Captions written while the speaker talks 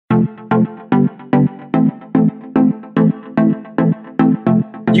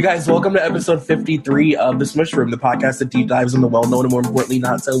You guys, welcome to episode 53 of The Smush Room, the podcast that deep dives on the well-known and more importantly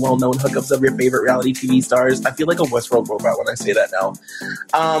not so well-known hookups of your favorite reality TV stars. I feel like a Westworld robot when I say that now.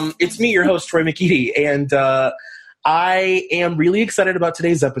 It's me, your host, Troy McKeedy, and I am really excited about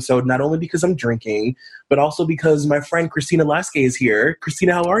today's episode, not only because I'm drinking, but also because my friend Christina Lasky is here.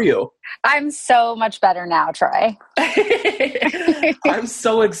 Christina, how are you? I'm so much better now, Troy. I'm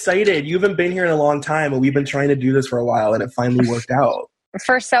so excited. You haven't been here in a long time, and we've been trying to do this for a while, and it finally worked out.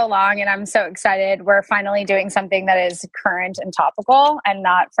 For so long, and I'm so excited. We're finally doing something that is current and topical and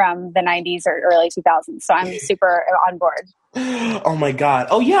not from the 90s or early 2000s. So I'm super on board. Oh my God.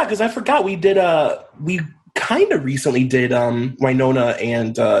 Oh yeah, because I forgot we kind of recently did Winona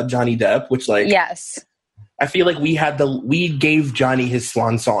and Johnny Depp, which yes. I feel like we gave Johnny his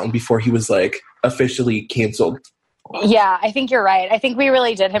swan song before he was officially canceled. Yeah, I think you're right. I think we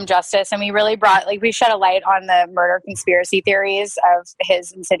really did him justice, and we really we shed a light on the murder conspiracy theories of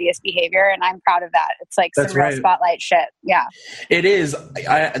his insidious behavior, and I'm proud of that. It's some real spotlight shit. Yeah. It is.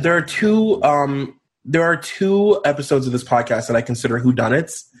 There are two episodes of this podcast that I consider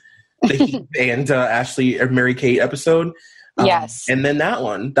whodunits. And Ashley or Mary Kate episode. Yes. And then that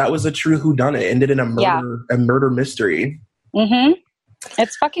was a true whodunit. Ended in a murder mystery. Mm-hmm.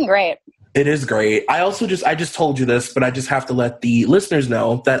 It's fucking great. It is great. I just told you this, but I just have to let the listeners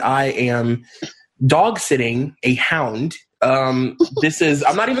know that I am dog sitting a hound. I'm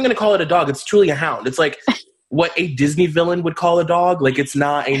not even going to call it a dog. It's truly a hound. It's like what a Disney villain would call a dog. It's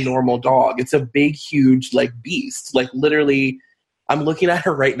not a normal dog. It's a big, huge, beast. Literally, I'm looking at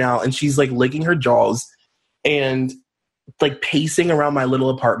her right now, and she's licking her jaws and pacing around my little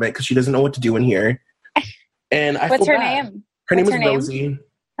apartment because she doesn't know what to do in here. And What's her name? Her name is Rosie.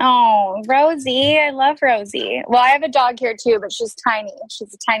 Oh, Rosie. I love Rosie. Well, I have a dog here too, but she's tiny.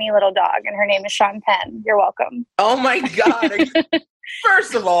 She's a tiny little dog, and her name is Sean Penn. You're welcome. Oh my God.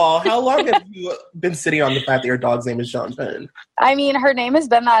 First of all, how long have you been sitting on the fact that your dog's name is Sean Penn? I mean, her name has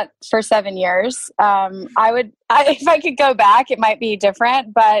been that for 7 years. If I could go back, it might be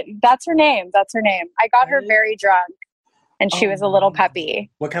different, but that's her name. That's her name. I got her very drunk, and she was a little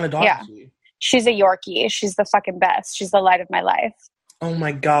puppy. What kind of dog is she? She's a Yorkie. She's the fucking best. She's the light of my life. Oh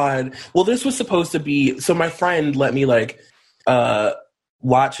my God. Well, this was supposed to be, so my friend let me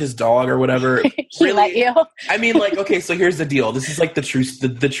watch his dog or whatever. He let you? I mean, okay, so here's the deal. This is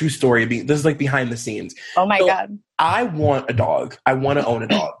the true story. This is behind the scenes. Oh my God. I want a dog. I want to own a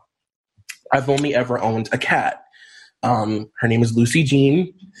dog. I've only ever owned a cat. Her name is Lucy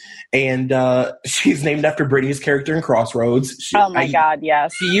Jean, and she's named after Britney's character in Crossroads. God,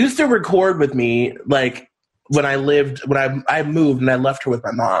 yes. She used to record with me, when I moved and I left her with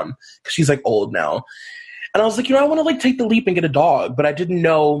my mom, because she's old now. And I was I want to take the leap and get a dog, but I didn't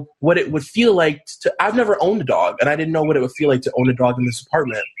know what it would feel like I've never owned a dog, and I didn't know what it would feel like to own a dog in this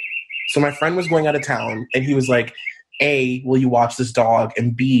apartment. So my friend was going out of town, and he was like, A, will you watch this dog?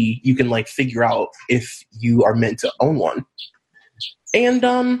 And B, you can figure out if you are meant to own one. And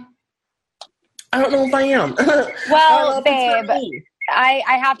I don't know if I am. Well, babe,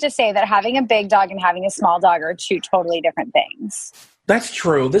 I have to say that having a big dog and having a small dog are two totally different things. That's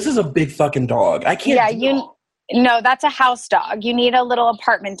true. This is a big fucking dog. I can't. Yeah, no, that's a house dog. You need a little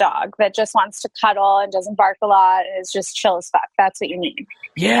apartment dog that just wants to cuddle and doesn't bark a lot and is just chill as fuck. That's what you need.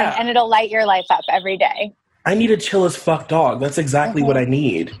 Yeah. And it'll light your life up every day. I need a chill as fuck dog. That's exactly what I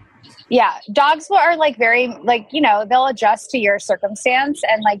need. Yeah. Dogs are very, they'll adjust to your circumstance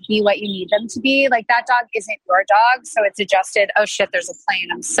and be what you need them to be. That dog isn't your dog, so it's adjusted. Oh shit, there's a plane.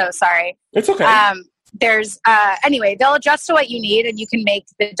 I'm so sorry. It's okay. Anyway, they'll adjust to what you need, and you can make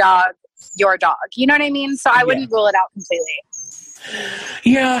the dog your dog. You know what I mean? So I wouldn't rule it out completely.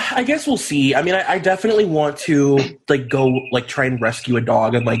 Yeah, I guess we'll see. I mean, I definitely want to go try and rescue a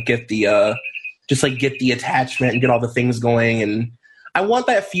dog and get the get the attachment and get all the things going, and I want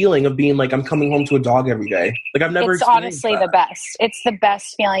that feeling of being I'm coming home to a dog every day. I've never. It's honestly the best. It's the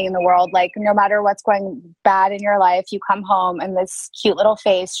best feeling in the world. No matter what's going bad in your life, you come home and this cute little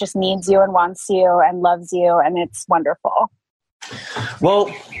face just needs you and wants you and loves you, and it's wonderful. Well,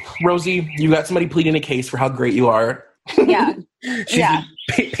 Rosie, you got somebody pleading a case for how great you are. Yeah. She's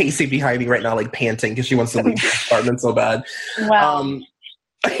pacing behind me right now, panting because she wants to leave the apartment so bad. Well.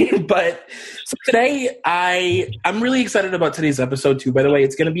 But so today I'm really excited about today's episode too. By the way,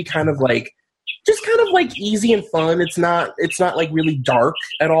 it's going to be kind of easy and fun. It's not really dark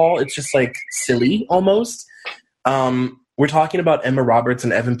at all. It's just silly almost. We're talking about Emma Roberts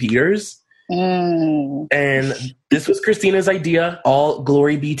and Evan Peters. And this was Christina's idea. All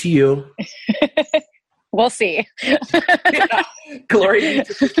glory be to you. We'll see. Yeah. Glory be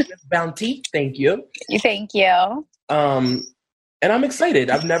to Christina's bounty. Thank you. Thank you. And I'm excited.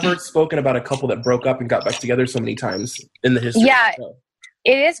 I've never spoken about a couple that broke up and got back together so many times in the history. Yeah,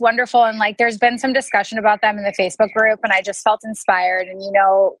 it is wonderful. And like, there's been some discussion about them in the Facebook group, and I just felt inspired. And you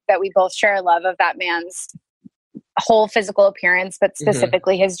know that we both share a love of that man's whole physical appearance, but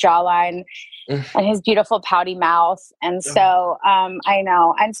specifically his jawline and his beautiful pouty mouth. And so I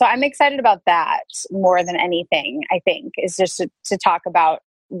know. And so I'm excited about that more than anything, I think, is just to talk about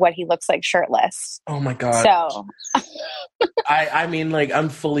what he looks like shirtless. Oh my God. So I mean, like, I'm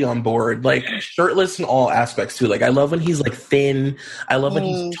fully on board. Like, shirtless in all aspects too. Like, I love when he's like thin. I love when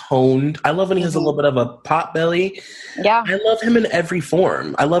he's toned. I love when he has a little bit of a pot belly. Yeah. I love him in every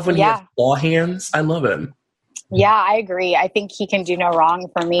form. I love when he has claw hands. I love him. Yeah, I agree. I think he can do no wrong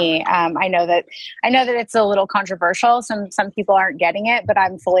for me. I know that it's a little controversial. Some people aren't getting it, but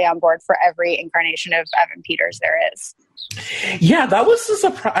I'm fully on board for every incarnation of Evan Peters there is. Yeah, that was a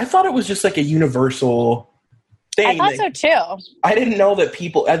surprise. I thought it was just like a universal thing. I thought so too. I didn't know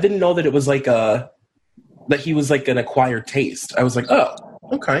that it was like that he was like an acquired taste. I was like, oh,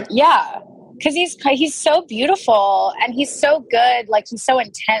 okay. Yeah, because he's so beautiful and he's so good. Like, he's so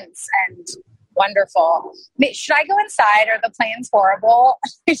intense and wonderful. Should I go inside? Are the planes horrible?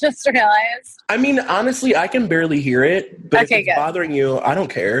 I just realized. I mean, honestly, I can barely hear it, but if it's bothering you, I don't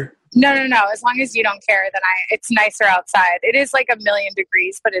care. No. As long as you don't care, then it's nicer outside. It is like 1,000,000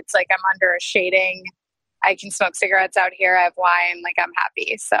 degrees, but it's like I'm under a shading. I can smoke cigarettes out here. I have wine. Like, I'm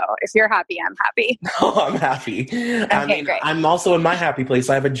happy. So if you're happy, I'm happy. Oh, I'm happy. I mean, great. I'm also in my happy place.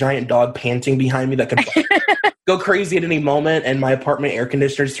 I have a giant dog panting behind me that could go crazy at any moment. And my apartment air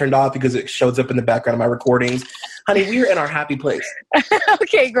conditioner is turned off because it shows up in the background of my recordings. Honey, we're in our happy place.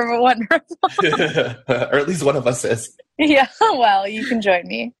 Okay, wonderful. Or at least one of us is. Yeah, well, you can join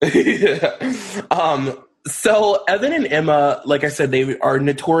me. So Evan and Emma, like I said, they are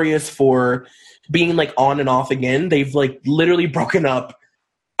notorious for being like on and off again. They've like literally broken up.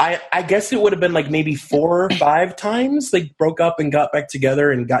 I guess it would have been like maybe 4 or 5 times they broke up and got back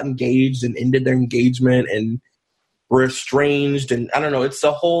together and got engaged and ended their engagement and were estranged. And I don't know, it's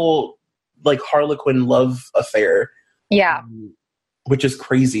a whole like Harlequin love affair. Yeah. Which is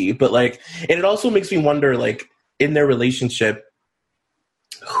crazy. But like, and it also makes me wonder, like, in their relationship,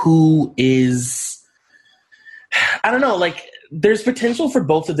 who is, I don't know, like, there's potential for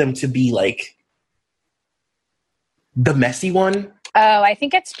both of them to be like the messy one. Oh, I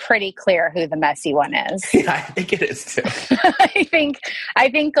think it's pretty clear who the messy one is. Yeah, I think it is too. I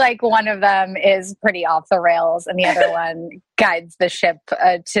think like one of them is pretty off the rails and the other one guides the ship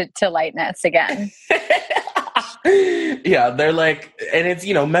to lightness again. Yeah, they're like, and it's,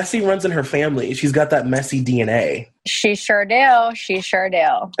 you know, Messy runs in her family. She's got that messy DNA. She sure do.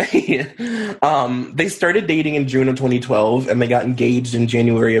 They started dating in June of 2012 and they got engaged in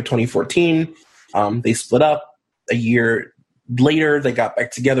January of 2014. They split up a year later. They got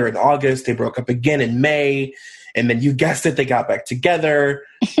back together in August. They broke up again in May. And then you guessed it, they got back together.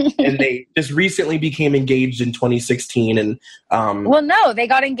 And they just recently became engaged in 2016. And well, no, they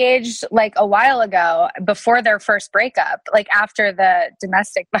got engaged like a while ago before their first breakup, like after the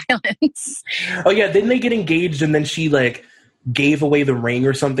domestic violence. Oh, yeah. Didn't they get engaged and then she like gave away the ring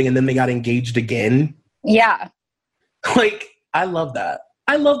or something and then they got engaged again? Yeah. Like, I love that.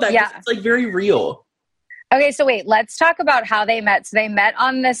 Yeah. It's like very real. Okay, so wait, let's talk about how they met. So they met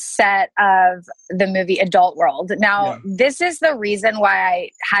on the set of the movie Adult World. Now, This is the reason why I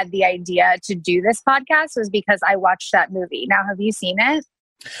had the idea to do this podcast, was because I watched that movie. Now, have you seen it?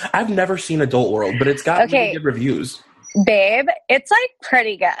 I've never seen Adult World, but it's got really good reviews. Babe, it's like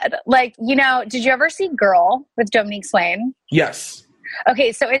pretty good. Like, you know, did you ever see Girl with Dominique Swain? Yes.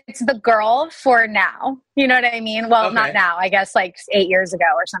 Okay, so it's the Girl for now. You know what I mean? Well, not now. I guess like 8 years ago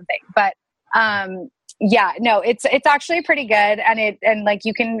or something. But yeah, no, it's actually pretty good, and like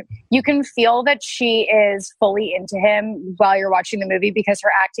you can feel that she is fully into him while you're watching the movie because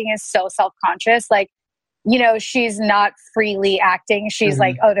her acting is so self-conscious. Like, you know, she's not freely acting. She's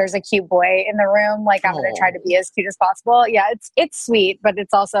like, oh, there's a cute boy in the room. Like, I'm going to try to be as cute as possible. Yeah, it's sweet, but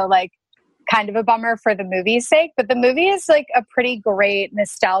it's also like kind of a bummer for the movie's sake. But the movie is like a pretty great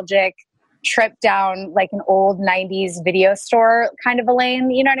nostalgic trip down like an old 90s video store kind of a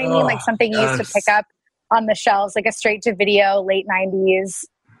lane. You know what I mean? Like something you used to pick up on the shelves, like a straight to video, late 90s,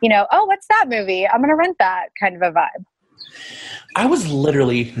 you know, oh, what's that movie? I'm going to rent that kind of a vibe. I was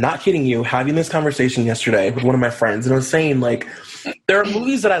literally, not kidding you, having this conversation yesterday with one of my friends, and I was saying, like, there are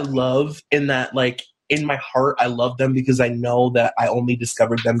movies that I love in that, like, in my heart, I love them because I know that I only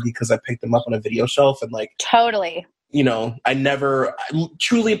discovered them because I picked them up on a video shelf and, like, totally. You know, I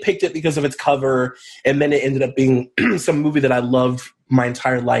truly picked it because of its cover, and then it ended up being some movie that I loved my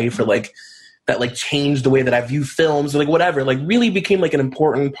entire life, or like that like changed the way that I view films or like whatever, like really became like an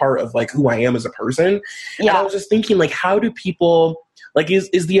important part of like who I am as a person. Yeah. And I was just thinking like, how do people like, is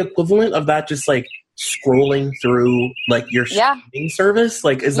the equivalent of that just like scrolling through like your streaming service?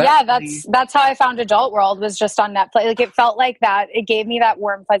 Like, is that? Yeah, that's how I found Adult World, was just on Netflix. Like it felt like that. It gave me that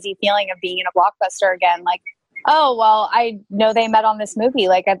warm, fuzzy feeling of being in a Blockbuster again. Like, oh, well, I know they met on this movie.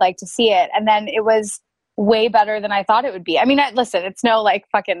 Like, I'd like to see it. And then it was way better than I thought it would be. I mean, listen, it's no like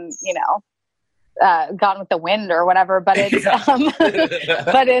fucking, you know, Gone with the Wind or whatever, but it's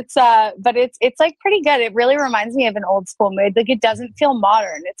but it's like pretty good. It really reminds me of an old school mood. Like it doesn't feel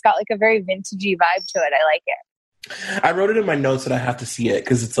modern. It's got like a very vintagey vibe to it. I like it. I wrote it in my notes that I have to see it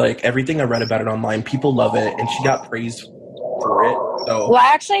because it's like everything I read about it online, people love it, and she got praised for it. So. Well,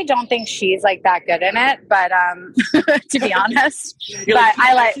 I actually don't think she's like that good in it, but to be honest, but like,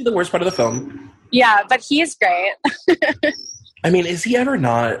 I like the worst part of the film. Yeah, but he's great. I mean, is he ever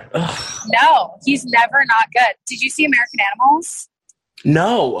not? Ugh. No, he's never not good. Did you see American Animals?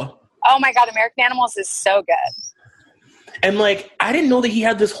 No. Oh my God, American Animals is so good. And like, I didn't know that he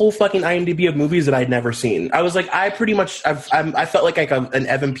had this whole fucking IMDb of movies that I'd never seen. I was like, I felt like an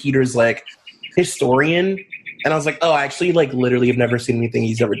Evan Peters like historian, and I was like, oh, I actually like literally have never seen anything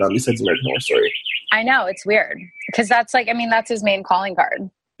he's ever done besides American Horror Story. I know, it's weird because that's like, I mean, that's his main calling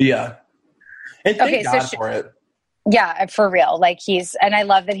card. Yeah, and thank God for it. Yeah, for real. Like and I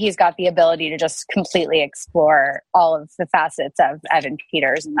love that he's got the ability to just completely explore all of the facets of Evan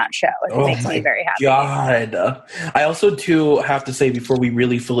Peters in that show. It makes me very happy. God. I also too have to say before we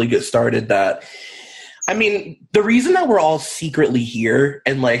really fully get started that, I mean, the reason that we're all secretly here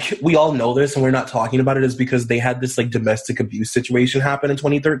and like we all know this and we're not talking about it is because they had this like domestic abuse situation happen in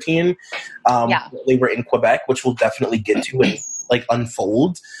 2013. They were in Quebec, which we'll definitely get to and like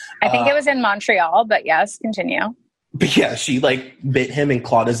unfold. I think it was in Montreal, but yes, continue. But yeah, she like bit him and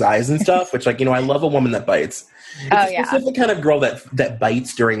clawed his eyes and stuff, which like, you know, I love a woman that bites. It's a specific kind of girl that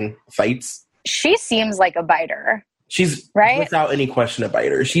bites during fights. She seems like a biter. She's without any question a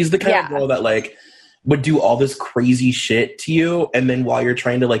biter. She's the kind of girl that like would do all this crazy shit to you. And then while you're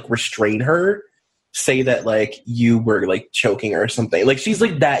trying to like restrain her, say that like you were like choking her or something. Like she's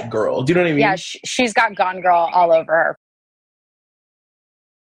like that girl. Do you know what I mean? Yeah. She's got Gone Girl all over her.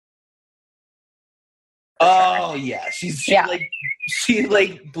 Oh yeah, she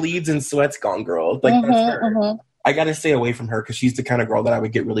bleeds and sweats Gone Girl. Like that's her. Mm-hmm. I gotta stay away from her because she's the kind of girl that I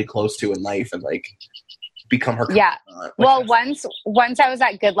would get really close to in life and like become her. Yeah. Well, once I was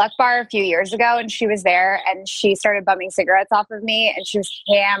at Good Luck Bar a few years ago, and she was there, and she started bumming cigarettes off of me, and she was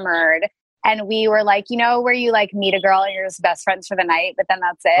hammered. And we were like, you know, where you like meet a girl and you're just best friends for the night, but then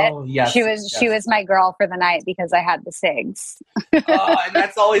that's it. Oh, yes, she was my girl for the night because I had the cigs. And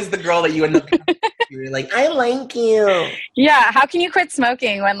that's always the girl that you end up. You're like, I like you. Yeah. How can you quit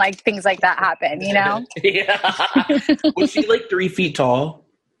smoking when like things like that happen? You know? Yeah. Was she like 3 feet tall?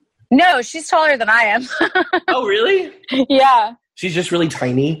 No, she's taller than I am. Oh, really? Yeah. She's just really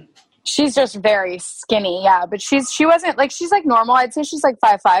tiny. She's just very skinny, yeah. But she wasn't like, she's like normal. I'd say she's like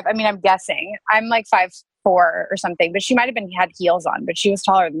 5'5". I mean, I'm guessing. I'm like 5'4" or something, but she might have had heels on, but she was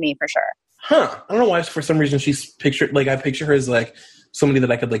taller than me for sure. Huh. I don't know why for some reason she's pictured, like I picture her as like somebody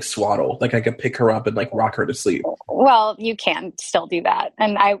that I could like swaddle. Like I could pick her up and like rock her to sleep. Well, you can still do that.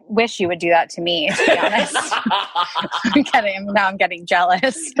 And I wish you would do that to me, to be honest. I'm getting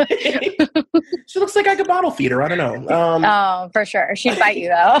jealous. She looks like I could bottle feed her. I don't know. Oh, for sure. She'd bite you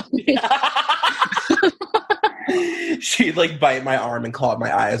though. She'd like bite my arm and claw my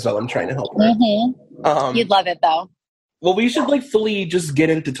eye as well. I'm trying to help her. Mm-hmm. You'd love it though. Well, we should like fully just get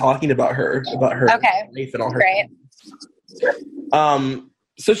into talking about her okay. life and all her. Great.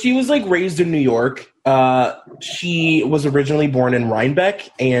 So she was like raised in New York. She was originally born in Rhinebeck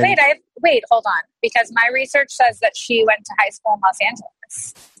and wait, hold on. Because my research says that she went to high school in Los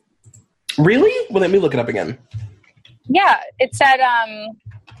Angeles. Really? Well, let me look it up again. Yeah, it said,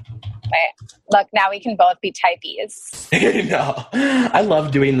 wait, look, now we can both be typies. No, I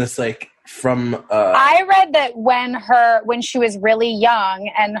love doing this like from I read that when she was really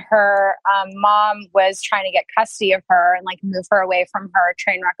young and her mom was trying to get custody of her and like move her away from her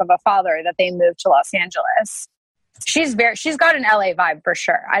train wreck of a father, that they moved to Los Angeles. She's got an LA vibe for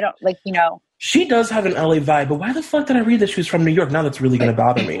sure. I don't like, you know. She does have an LA vibe, but why the fuck did I read that she was from New York? Now that's really going to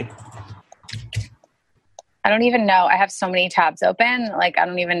bother me. I don't even know. I have so many tabs open. Like, I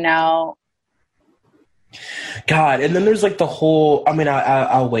don't even know. God, and then there's like the whole. I mean,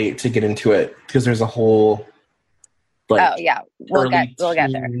 I'll wait to get into it because there's a whole. Like, oh yeah, we'll get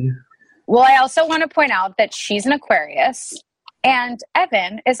there. Well, I also want to point out that she's an Aquarius, and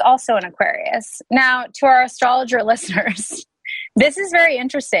Evan is also an Aquarius. Now, to our astrologer listeners, This is very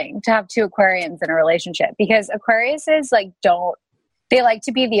interesting to have two Aquarians in a relationship, because Aquariuses they like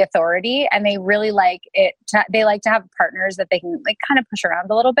to be the authority, and they really like it. They like to have partners that they can like kind of push around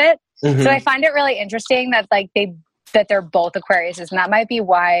a little bit. Mm-hmm. So I find it really interesting that they're both Aquariuses, and that might be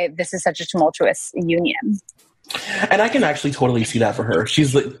why this is such a tumultuous union. And I can actually totally see that for her.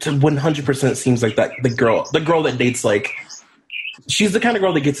 She's like 100% seems like that the girl that dates like she's the kind of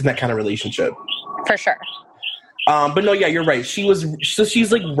girl that gets in that kind of relationship for sure. But no, yeah, you're right.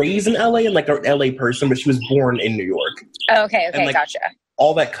 She's like raised in LA and like an LA person, but she was born in New York. Okay, and, like, gotcha.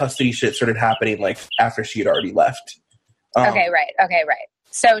 All that custody shit started happening like after she had already left. Okay, right.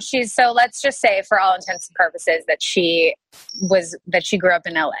 So let's just say, for all intents and purposes, that she grew up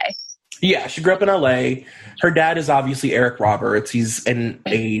in LA. Yeah, she grew up in LA. Her dad is obviously Eric Roberts. He's an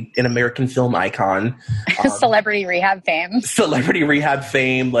American film icon. Celebrity rehab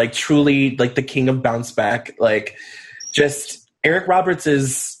fame. Like truly like the king of bounce back. Like just Eric Roberts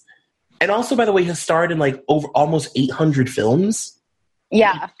is, and also by the way, has starred in like over almost 800 films.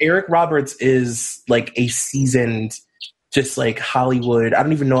 Yeah. Like, Eric Roberts is like a seasoned, just like Hollywood. I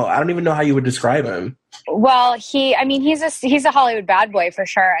don't even know how you would describe him. Well, he's a Hollywood bad boy for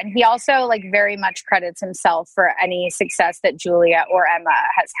sure. And he also like very much credits himself for any success that Julia or Emma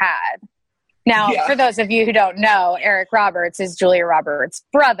has had. Now, For those of you who don't know, Eric Roberts is Julia Roberts'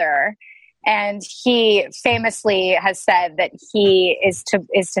 brother. And he famously has said that he is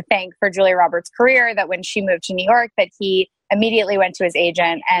to thank for Julia Roberts' career, that when she moved to New York, that he immediately went to his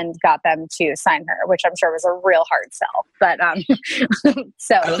agent and got them to sign her, which I'm sure was a real hard sell. But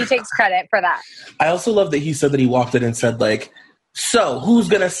so he takes credit for that. I also love that he said that he walked in and said, like, so who's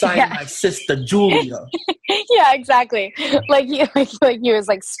going to sign my sister Julia? Yeah, exactly. Like he was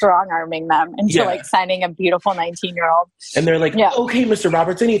like strong arming them into like signing a beautiful 19-year-old. And they're like, okay, Mr.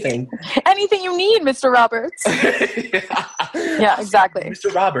 Roberts, anything you need, Mr. Roberts. Yeah, exactly.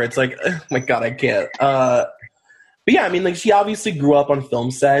 Mr. Roberts, like, oh my God, I can't. But yeah, I mean, like, she obviously grew up on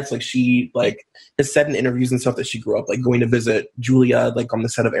film sets. Like, she, like, has said in interviews and stuff that she grew up, like, going to visit Julia, like, on the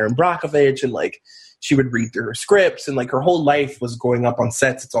set of Erin Brockovich, and, like, she would read through her scripts, and, like, her whole life was growing up on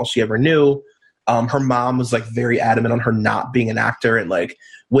sets. It's all she ever knew. Her mom was, like, very adamant on her not being an actor and, like,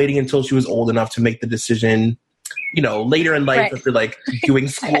 waiting until she was old enough to make the decision, you know, later in life after, like, doing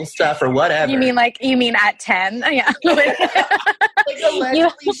school stuff or whatever. You mean at 10? Yeah. Like,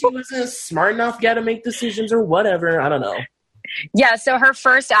 allegedly, she wasn't smart enough yet to make decisions or whatever. I don't know. Yeah, so her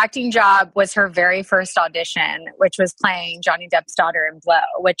first acting job was her very first audition, which was playing Johnny Depp's daughter in Blow,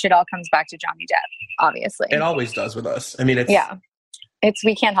 which it all comes back to Johnny Depp, obviously. It always does with us. I mean, it's... Yeah.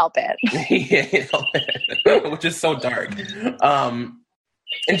 We can't help it. Yeah, which is so dark. And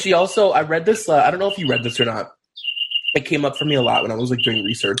she also, I read this, I don't know if you read this or not. It came up for me a lot when I was like doing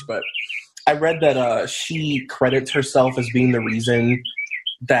research, but I read that she credits herself as being the reason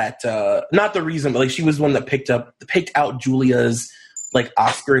that, not the reason, but like she was the one that picked out Julia's like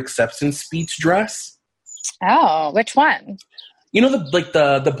Oscar acceptance speech dress. Oh, which one? You know,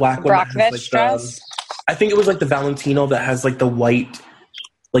 the black one. Brockovich dress? I think it was like the Valentino that has like the white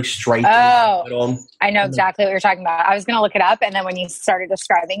like stripe. Oh, I know exactly what you're talking about. I was going to look it up, and then when you started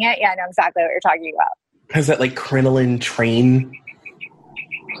describing it, I know exactly what you're talking about. Has that like crinoline train?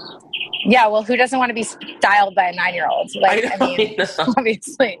 Yeah, well, who doesn't want to be styled by a 9-year-old? Like, I mean,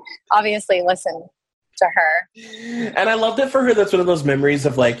 obviously, listen to her. And I loved it for her. That's one of those memories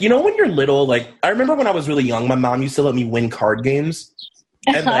of like, you know, when you're little, like I remember when I was really young, my mom used to let me win card games,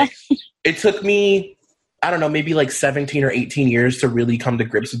 and like it took me, I don't know, maybe like 17 or 18 years to really come to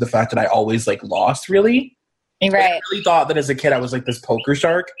grips with the fact that I always like lost, really. Right. Like, I really thought that as a kid I was like this poker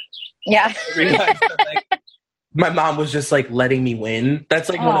shark. Yeah. I realized that, like, my mom was just like letting me win. That's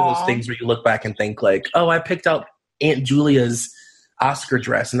like one of those things where you look back and think like, oh, I picked out Aunt Julia's Oscar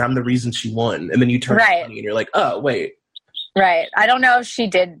dress and I'm the reason she won. And then you turn 20 and you're like, oh, wait. Right. I don't know if she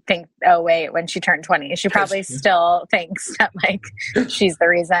did think, oh, wait, when she turned 20. She probably still thinks that, like, she's the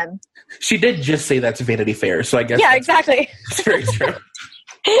reason. She did just say that to Vanity Fair, so I guess... Yeah, exactly. It's very true.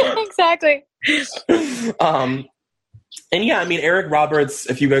 Exactly. And yeah, I mean, Eric Roberts,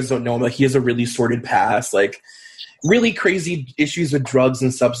 if you guys don't know him, like, he has a really sordid past, like, really crazy issues with drugs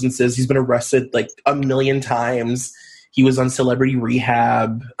and substances. He's been arrested, like, 1 million times. He was on Celebrity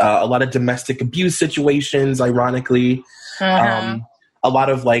Rehab, a lot of domestic abuse situations, ironically. A lot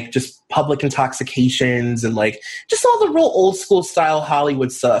of like just public intoxications and like just all the real old school style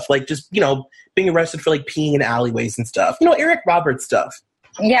Hollywood stuff. Like just, you know, being arrested for like peeing in alleyways and stuff. You know, Eric Roberts stuff.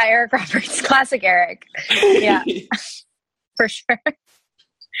 Yeah, Eric Roberts. Classic Eric. Yeah, for sure.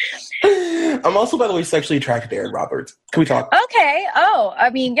 I'm also, by the way, sexually attracted to Eric Roberts. Can we talk? Okay. Oh,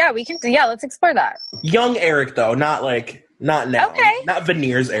 I mean, yeah, we can. Yeah, let's explore that. Young Eric, though, not like Not now. Okay. Not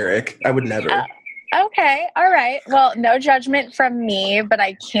veneers, Eric. I would never. Okay. All right. Well, no judgment from me, but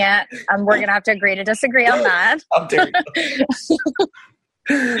I can't. We're going to have to agree to disagree on that. How dare you?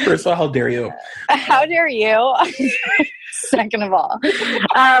 First of all, how dare you? How dare you? Second of all.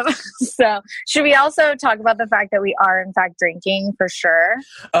 So should we also talk about the fact that we are in fact drinking for sure?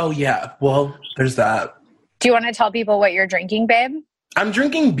 Oh yeah. Well, there's that. Do you want to tell people what you're drinking, babe? I'm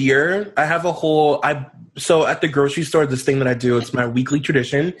drinking beer. I have so at the grocery store, this thing that I do, it's my weekly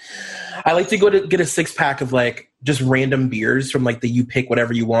tradition. I like to go to get a 6-pack of like just random beers from like the you pick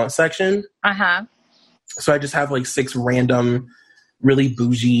whatever you want section. Uh-huh. So I just have like 6 random, really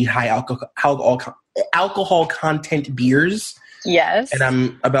bougie, high alcohol content beers. Yes. And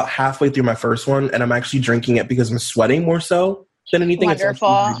I'm about halfway through my first one, and I'm actually drinking it because I'm sweating more so than anything.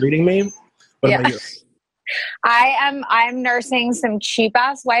 Wonderful. It's reading me. What about you? I'm nursing some cheap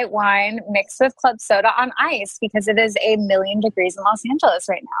ass white wine mixed with club soda on ice because it is 1,000,000 degrees in Los Angeles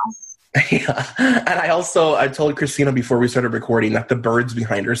right now. Yeah. And I told Christina before we started recording that the birds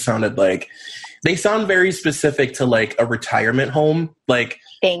behind her sounded like, they sound very specific to like a retirement home. Like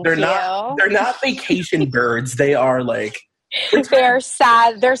they're not vacation birds. They are like, they're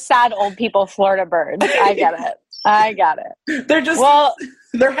sad old people Florida birds. I get it. They're just,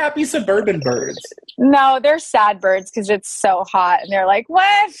 they're happy suburban birds. No, they're sad birds because it's so hot. And they're like,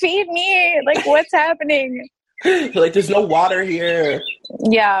 what? Feed me. Like, what's happening? Like, there's no water here.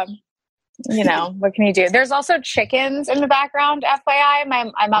 Yeah. You know, what can you do? There's also chickens in the background, FYI.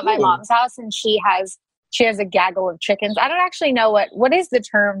 I'm at my mom's house, and she has a gaggle of chickens. I don't actually know what is the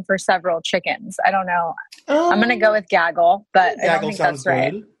term for several chickens. I don't know. I'm going to go with gaggle, but I don't think that's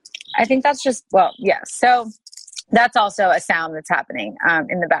right. Good. I think that's just, yes. So that's also a sound that's happening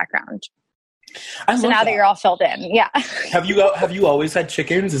in the background. So now that you're all filled in. Yeah. Have you always had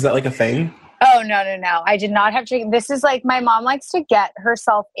chickens? Is that like a thing? Oh, no. I did not have chicken. This is like, my mom likes to get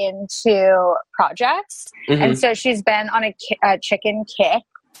herself into projects. Mm-hmm. And so she's been on a chicken kick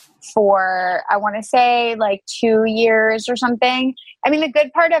for, I want to say like 2 years or something. I mean, the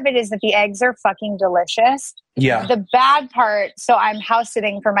good part of it is that the eggs are fucking delicious. Yeah. The bad part, so I'm house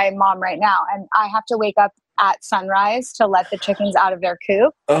sitting for my mom right now, and I have to wake up at sunrise to let the chickens out of their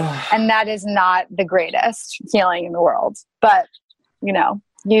coop. Ugh. And that is not the greatest feeling in the world. But, you know,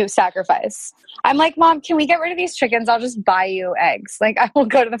 you sacrifice. I'm like, Mom, can we get rid of these chickens? I'll just buy you eggs. Like, I will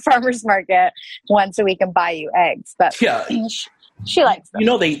go to the farmer's market once a week and buy you eggs. But yeah, she likes them. You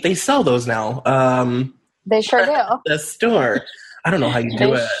know, they sell those now. They sure do. The store. I don't know how you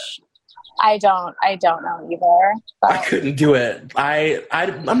do it. I don't know either. But. I couldn't do it.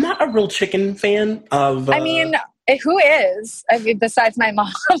 I'm not a real chicken fan of. I mean, who is? I mean, besides my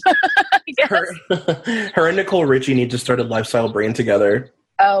mom. Her and Nicole Richie need to start a lifestyle brand together.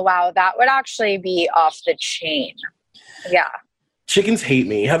 Oh wow, that would actually be off the chain. Yeah. Chickens hate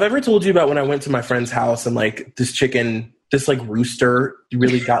me. Have I ever told you about when I went to my friend's house and like this like rooster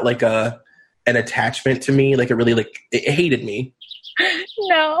really got like an attachment to me? Like it hated me.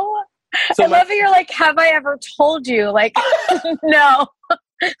 No. So I love that you're like, have I ever told you? Like, no.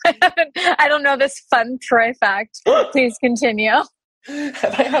 I don't know this fun Troy fact. Please continue.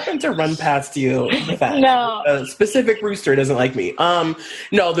 Have I happened to run past you? No. A specific rooster doesn't like me.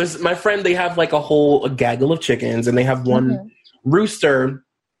 No, there's my friend, they have like a gaggle of chickens, and they have one rooster.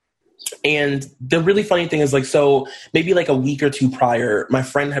 And the really funny thing is, like, so maybe like a week or two prior, my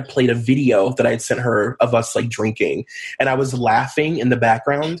friend had played a video that I had sent her of us like drinking, and I was laughing in the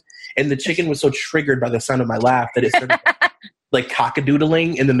background, and the chicken was so triggered by the sound of my laugh that it started like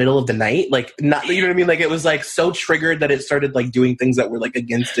cockadoodling in the middle of the night. Like, not, you know what I mean? Like, it was like so triggered that it started like doing things that were like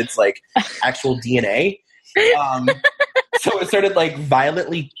against its like actual DNA. So it started like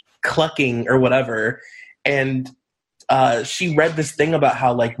violently clucking or whatever. And she read this thing about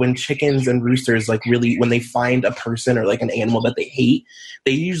how like when chickens and roosters, like really, when they find a person or like an animal that they hate,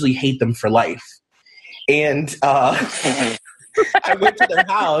 they usually hate them for life. And I went to their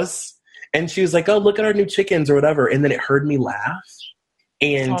house, and she was like, oh, look at our new chickens or whatever. And then it heard me laugh.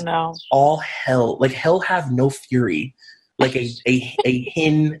 And all hell have no fury. Like a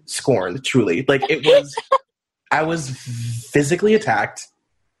hen scorned, truly. Like it was, I was physically attacked.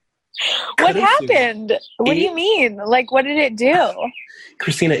 What happened? What do you mean? Like, what did it do?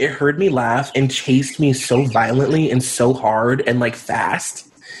 Christina, it heard me laugh and chased me so violently and so hard and like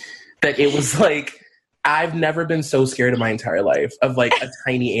fast that it was like, I've never been so scared in my entire life of like a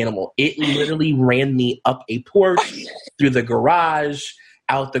tiny animal. It literally ran me up a porch, through the garage,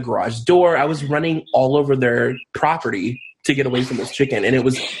 out the garage door. I was running all over their property to get away from this chicken, and it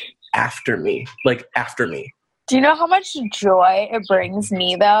was after me. Do you know how much joy it brings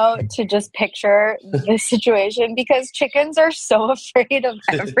me, though, to just picture this situation? Because chickens are so afraid of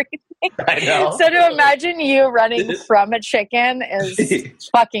everything. I know. So to imagine you running from a chicken is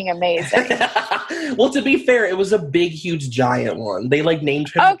fucking amazing. Well, to be fair, it was a big, huge, giant one. They like named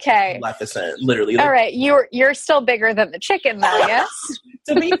him Maleficent, literally. Like, all right, you're still bigger than the chicken, though. Yes.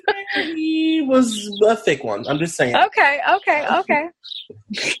 To be fair, he was a thick one. I'm just saying. Okay.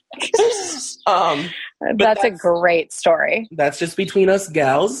 That's a great story. That's just between us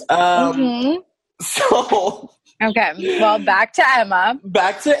gals. So. Okay, well, back to Emma.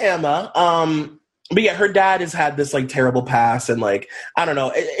 But yeah, her dad has had this like terrible past, and like, I don't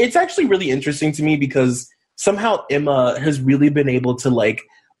know. It's actually really interesting to me because somehow Emma has really been able to like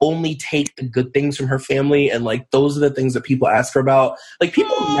only take the good things from her family, and like those are the things that people ask her about. Like,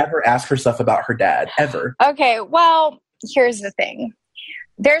 people never ask her stuff about her dad ever. Okay, well, here's the thing.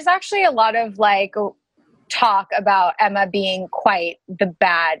 There's actually a lot of like talk about Emma being quite the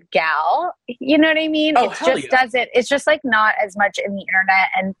bad gal. You know what I mean? It's just like not as much in the internet.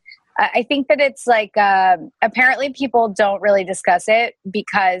 And I think that it's like, apparently people don't really discuss it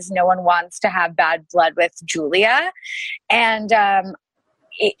because no one wants to have bad blood with Julia. And, so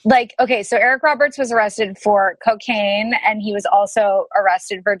Eric Roberts was arrested for cocaine, and he was also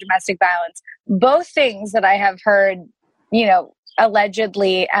arrested for domestic violence. Both things that I have heard,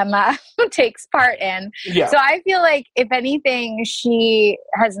 allegedly Emma takes part in. Yeah. So I feel like, if anything, she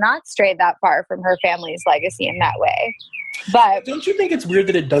has not strayed that far from her family's legacy in that way. But don't you think it's weird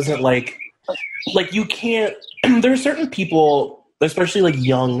that it doesn't like you can't, there are certain people, especially like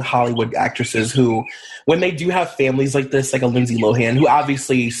young Hollywood actresses, who, when they do have families like this, like a Lindsay Lohan, who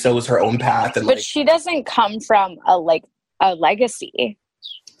obviously sows her own path. But she doesn't come from a legacy.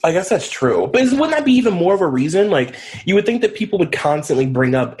 I guess that's true. But wouldn't that be even more of a reason? Like, you would think that people would constantly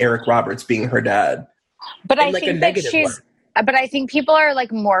bring up Eric Roberts being her dad. But I think that but I think people are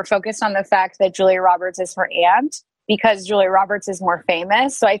like more focused on the fact that Julia Roberts is her aunt because Julia Roberts is more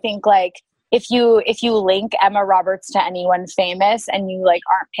famous. So I think like if you link Emma Roberts to anyone famous and you like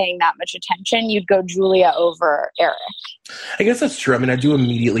aren't paying that much attention, you'd go Julia over Eric. I guess that's true. I mean, I do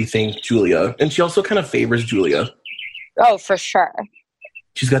immediately think Julia, and she also kind of favors Julia. Oh, for sure.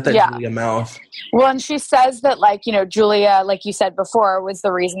 She's got that Julia mouth. Well, and she says that, like, Julia, like you said before, was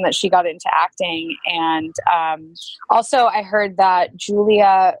the reason that she got into acting. And also I heard that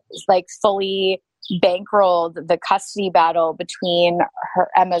Julia, like, fully bankrolled the custody battle between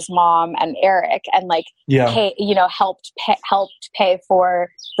Emma's mom and Eric, and, like, helped pay for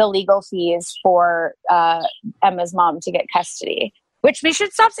the legal fees for Emma's mom to get custody. Which we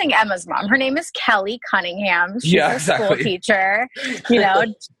should stop saying Emma's mom. Her name is Kelly Cunningham. She's a school teacher.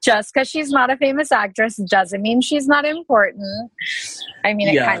 Just because she's not a famous actress doesn't mean she's not important. I mean,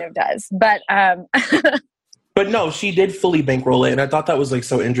 it kind of does. But but no, she did fully bankroll it. And I thought that was like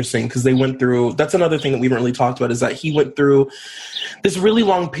so interesting because they went through, that's another thing that we haven't really talked about, is that he went through this really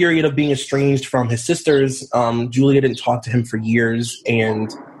long period of being estranged from his sisters. Julia didn't talk to him for years.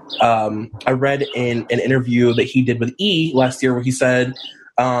 And I read in an interview that he did with E! Last year where he said,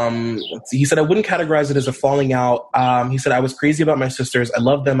 I wouldn't categorize it as a falling out. He said, I was crazy about my sisters. I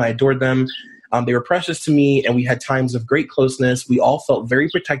loved them. I adored them. They were precious to me, and we had times of great closeness. We all felt very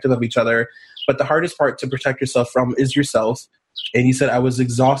protective of each other, but the hardest part to protect yourself from is yourself. And he said, I was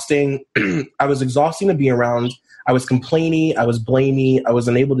exhausting. I was exhausting to be around. I was complaining. I was blamey. I was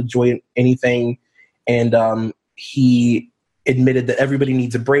unable to enjoy anything. And he admitted that everybody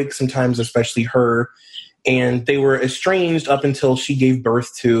needs a break sometimes, especially her. And they were estranged up until she gave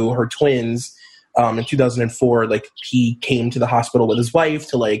birth to her twins in 2004. Like, he came to the hospital with his wife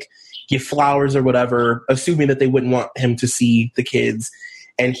to like give flowers or whatever, assuming that they wouldn't want him to see the kids.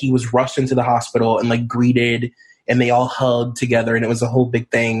 And he was rushed into the hospital and like greeted, and they all hugged together, and it was a whole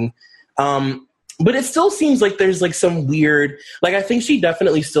big thing. But it still seems like there's like some weird, like, I think she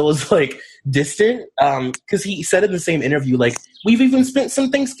definitely still is like distant. Cause he said in the same interview, like, we've even spent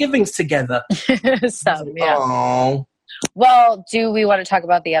some Thanksgivings together. Aww. Well, do we want to talk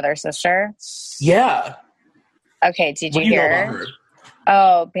about the other sister? Yeah. Okay. Did you hear? Know about her?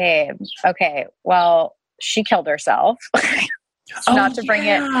 Oh, babe. Okay. Well, she killed herself. Not to bring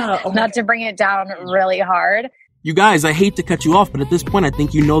it down really hard. You guys, I hate to cut you off, but at this point, I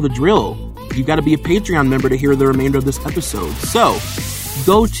think you know the drill. You got to be a Patreon member to hear the remainder of this episode. So,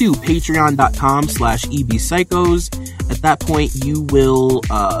 go to patreon.com/ebpsychos. At that point, you will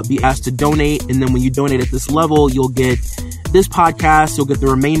be asked to donate, and then when you donate at this level, you'll get this podcast, you'll get the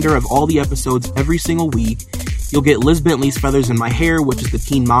remainder of all the episodes every single week. You'll get Liz Bentley's Feathers in My Hair, which is the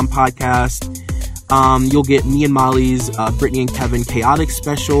Teen Mom podcast. You'll get me and Molly's Brittany and Kevin Chaotic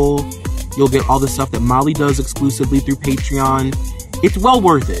special. You'll get all the stuff that Molly does exclusively through Patreon. It's well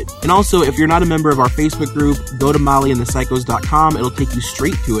worth it. And also, if you're not a member of our Facebook group, go to mollyandthepsychos.com. It'll take you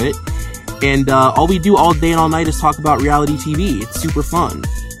straight to it. And all we do all day and all night is talk about reality TV. It's super fun.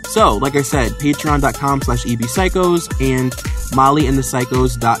 So, like I said, patreon.com/ebpsychos and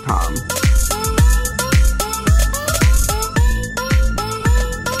mollyandthepsychos.com.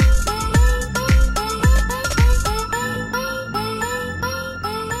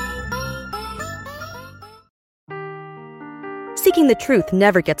 Seeking the truth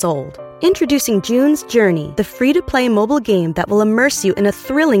never gets old. Introducing June's Journey, the free-to-play mobile game that will immerse you in a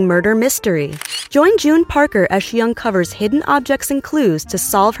thrilling murder mystery. Join June Parker as she uncovers hidden objects and clues to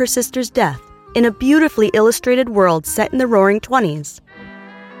solve her sister's death in a beautifully illustrated world set in the Roaring '20s.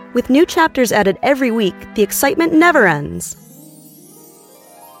 With new chapters added every week, the excitement never ends.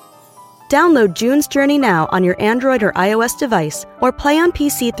 Download June's Journey now on your Android or iOS device or play on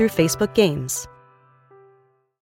PC through Facebook Games.